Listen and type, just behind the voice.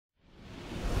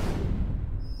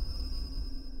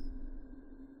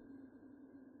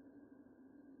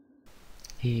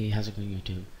Hey, how's it going,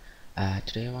 YouTube?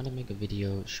 Today I want to make a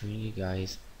video showing you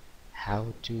guys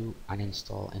how to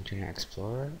uninstall Internet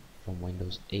Explorer from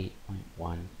Windows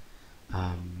 8.1.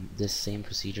 This same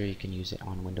procedure, you can use it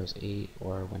on Windows 8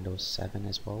 or Windows 7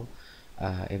 as well.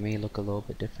 It may look a little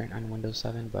bit different on Windows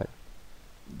 7, but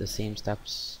the same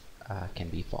steps can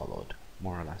be followed,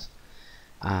 more or less.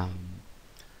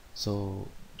 So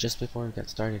just before we get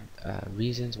started,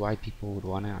 reasons why people would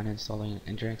want to uninstall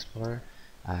Internet Explorer.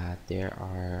 There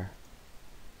are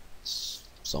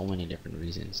so many different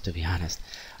reasons, to be honest.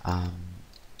 um,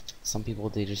 some people,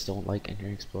 they just don't like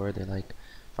Internet Explorer, they like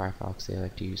Firefox, they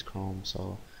like to use Chrome,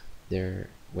 so they're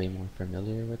way more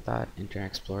familiar with that.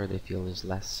 Internet Explorer they feel is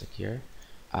less secure,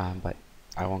 but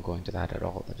I won't go into that at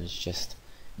all. That is just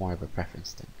more of a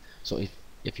preference thing. So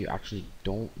if you actually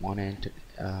don't want to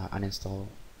uninstall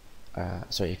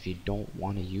sorry, if you don't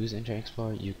want to use Internet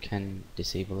Explorer, you can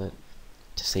disable it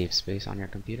to save space on your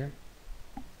computer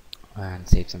and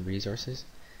save some resources.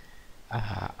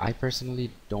 I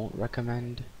personally don't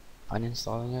recommend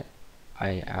uninstalling it.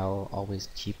 I'll always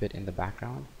keep it in the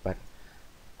background, but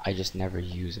I just never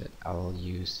use it. I'll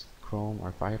use Chrome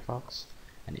or Firefox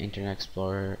and Internet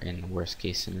Explorer in worst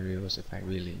case scenarios if I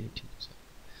really need to use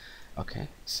it. Okay,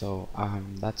 so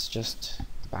that's just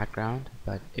the background,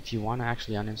 but if you want to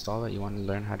actually uninstall it, you want to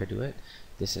learn how to do it,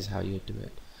 this is how you do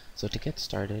it. So to get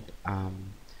started,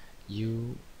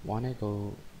 you want to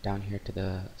go down here to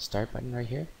the start button right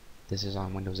here. This is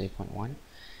on Windows 8.1.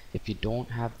 If you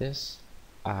don't have this,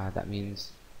 that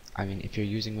means, if you're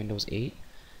using Windows 8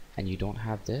 and you don't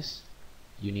have this,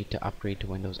 you need to upgrade to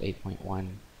Windows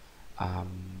 8.1,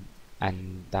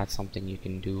 and that's something you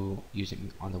can do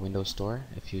using on the Windows Store.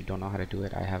 If you don't know how to do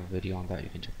it, I have a video on that, you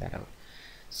can check that out.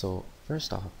 So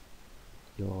first off,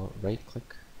 you'll right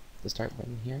click the start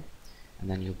button here, and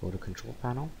then you'll go to Control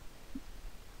Panel,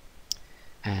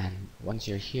 and once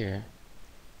you're here,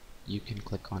 you can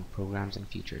click on Programs and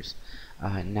Features.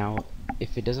 Now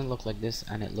if it doesn't look like this,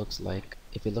 and if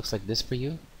it looks like this for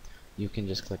you, you can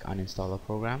just click Uninstall a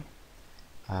Program.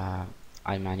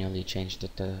 I manually changed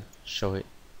it to show it,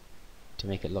 to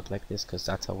make it look like this, because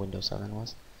that's how Windows 7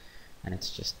 was, and it's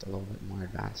just a little bit more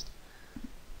advanced.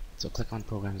 So click on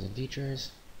Programs and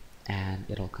Features, and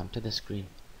it'll come to the screen.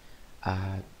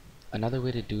 Another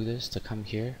way to do this, to come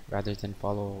here rather than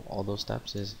follow all those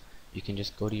steps, is you can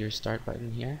just go to your start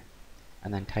button here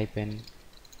and then type in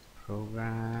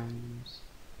programs,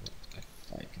 if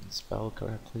I can spell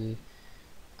correctly,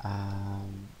 sorry,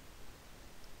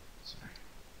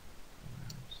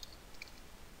 programs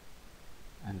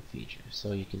and features.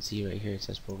 So you can see right here it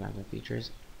says programs and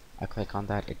features. I click on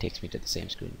that, it takes me to the same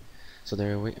screen. So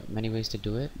there are many ways to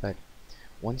do it, but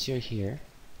once you're here,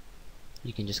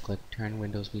 you can just click turn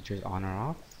Windows features on or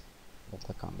off. We'll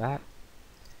click on that,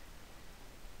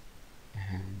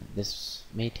 and this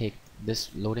might take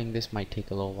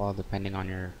a little while depending on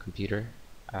your computer,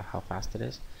 how fast it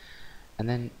is. And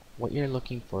then what you're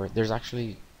looking for, there's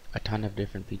actually a ton of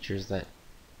different features that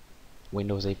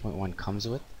Windows 8.1 comes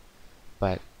with,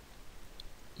 but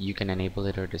you can enable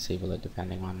it or disable it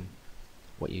depending on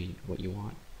what you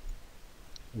want.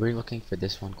 We're looking for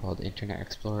this one called Internet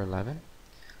Explorer 11.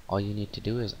 All you need to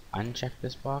do is uncheck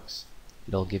this box.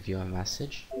 It'll give you a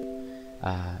message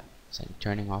saying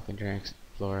turning off Internet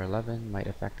Explorer 11 might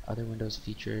affect other Windows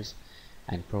features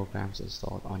and programs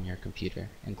installed on your computer,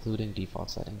 including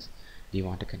default settings. Do you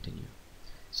want to continue?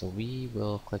 So we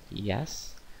will click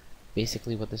yes.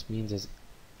 Basically what this means is,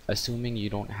 assuming you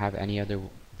don't have any other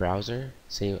browser,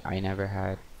 say I never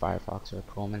had Firefox or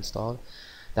Chrome installed,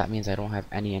 that means I don't have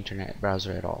any internet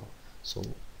browser at all. So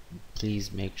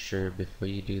please make sure before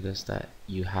you do this that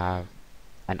you have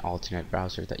an alternate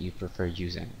browser that you prefer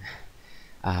using.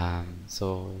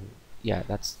 So yeah,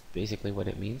 that's basically what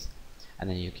it means. And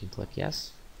then you can click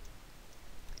yes,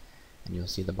 and you'll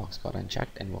see the box got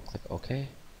unchecked, and we'll click OK.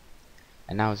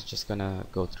 And now it's just gonna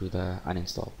go through the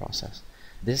uninstall process.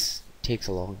 This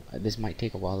might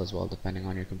take a while as well, depending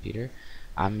on your computer.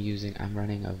 I'm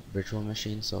running a virtual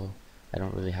machine, so I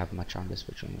don't really have much on this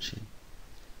virtual machine.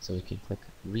 So we can click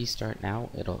restart now.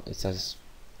 It says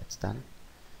it's done.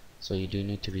 So you do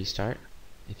need to restart.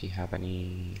 If you have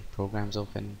any programs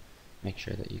open, make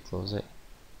sure that you close it,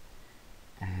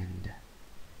 and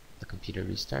the computer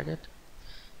restarted.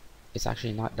 It's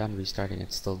actually not done restarting,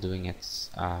 it's still doing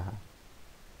it's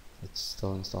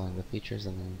still installing the features,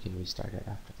 and then you can restart it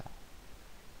after that.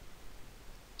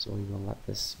 So we will let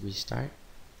this restart.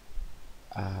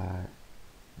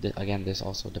 Again, this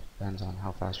also depends on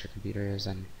how fast your computer is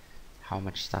and how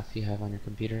much stuff you have on your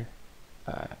computer.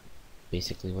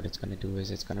 Basically what it's going to do is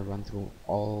it's going to run through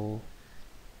all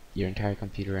your entire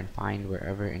computer and find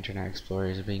wherever Internet Explorer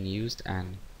is being used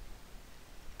and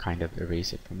kind of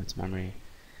erase it from its memory.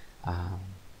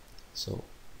 So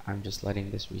I'm just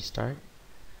letting this restart.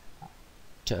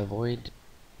 To avoid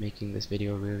making this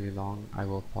video really long, I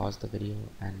will pause the video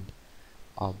and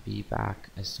I'll be back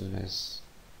as soon as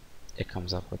it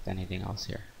comes up with anything else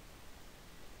here.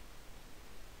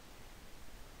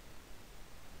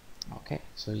 Okay,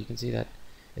 so you can see that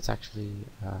it's actually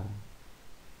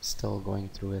still going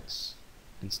through its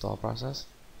install process.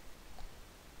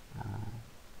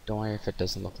 Don't worry if it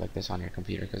doesn't look like this on your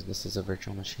computer, because this is a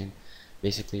virtual machine.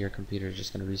 Basically your computer is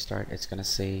just going to restart. It's going to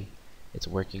say it's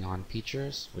working on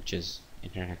features, which is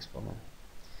Internet Explorer.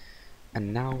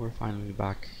 And now we're finally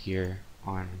back here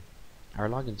on our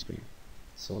login screen.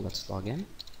 So let's log in.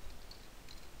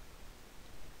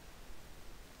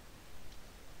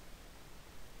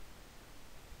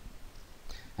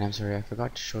 And I'm sorry, I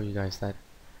forgot to show you guys that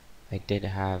I did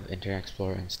have Internet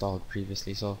Explorer installed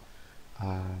previously, so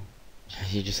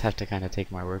you just have to kind of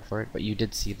take my word for it. But you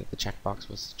did see that the checkbox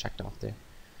was checked off there.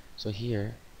 So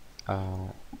here,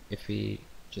 if we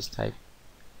just type,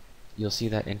 you'll see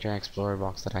that Internet Explorer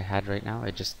box that I had right now,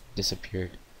 it just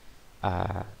disappeared.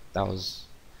 That was,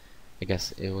 I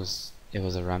guess it was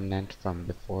a remnant from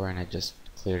before, and I just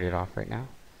cleared it off right now.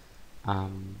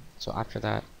 So after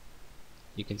that,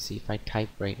 you can see if I type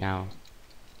right now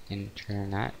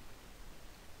Internet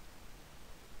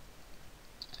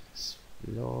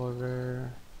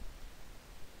Explorer,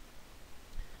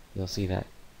 you'll see that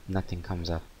nothing comes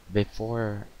up.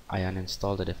 Before I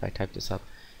uninstalled it, if I typed this up,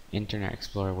 Internet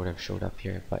Explorer would have showed up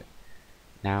here, but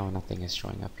now nothing is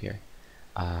showing up here.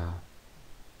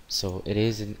 So it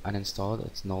is uninstalled.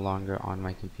 It's no longer on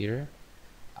my computer.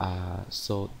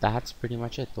 So that's pretty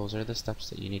much it. Those are the steps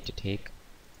that you need to take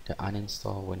to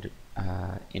uninstall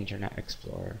Internet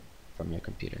Explorer from your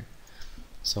computer.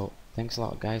 So thanks a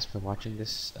lot guys for watching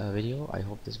this video. I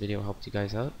hope this video helped you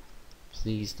guys out.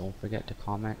 Please don't forget to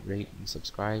comment, rate, and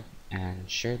subscribe, and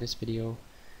share this video.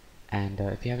 And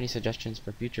if you have any suggestions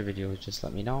for future videos, just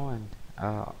let me know, and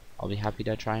I'll be happy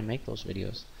to try and make those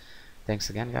videos.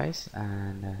 Thanks again guys,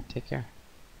 and take care.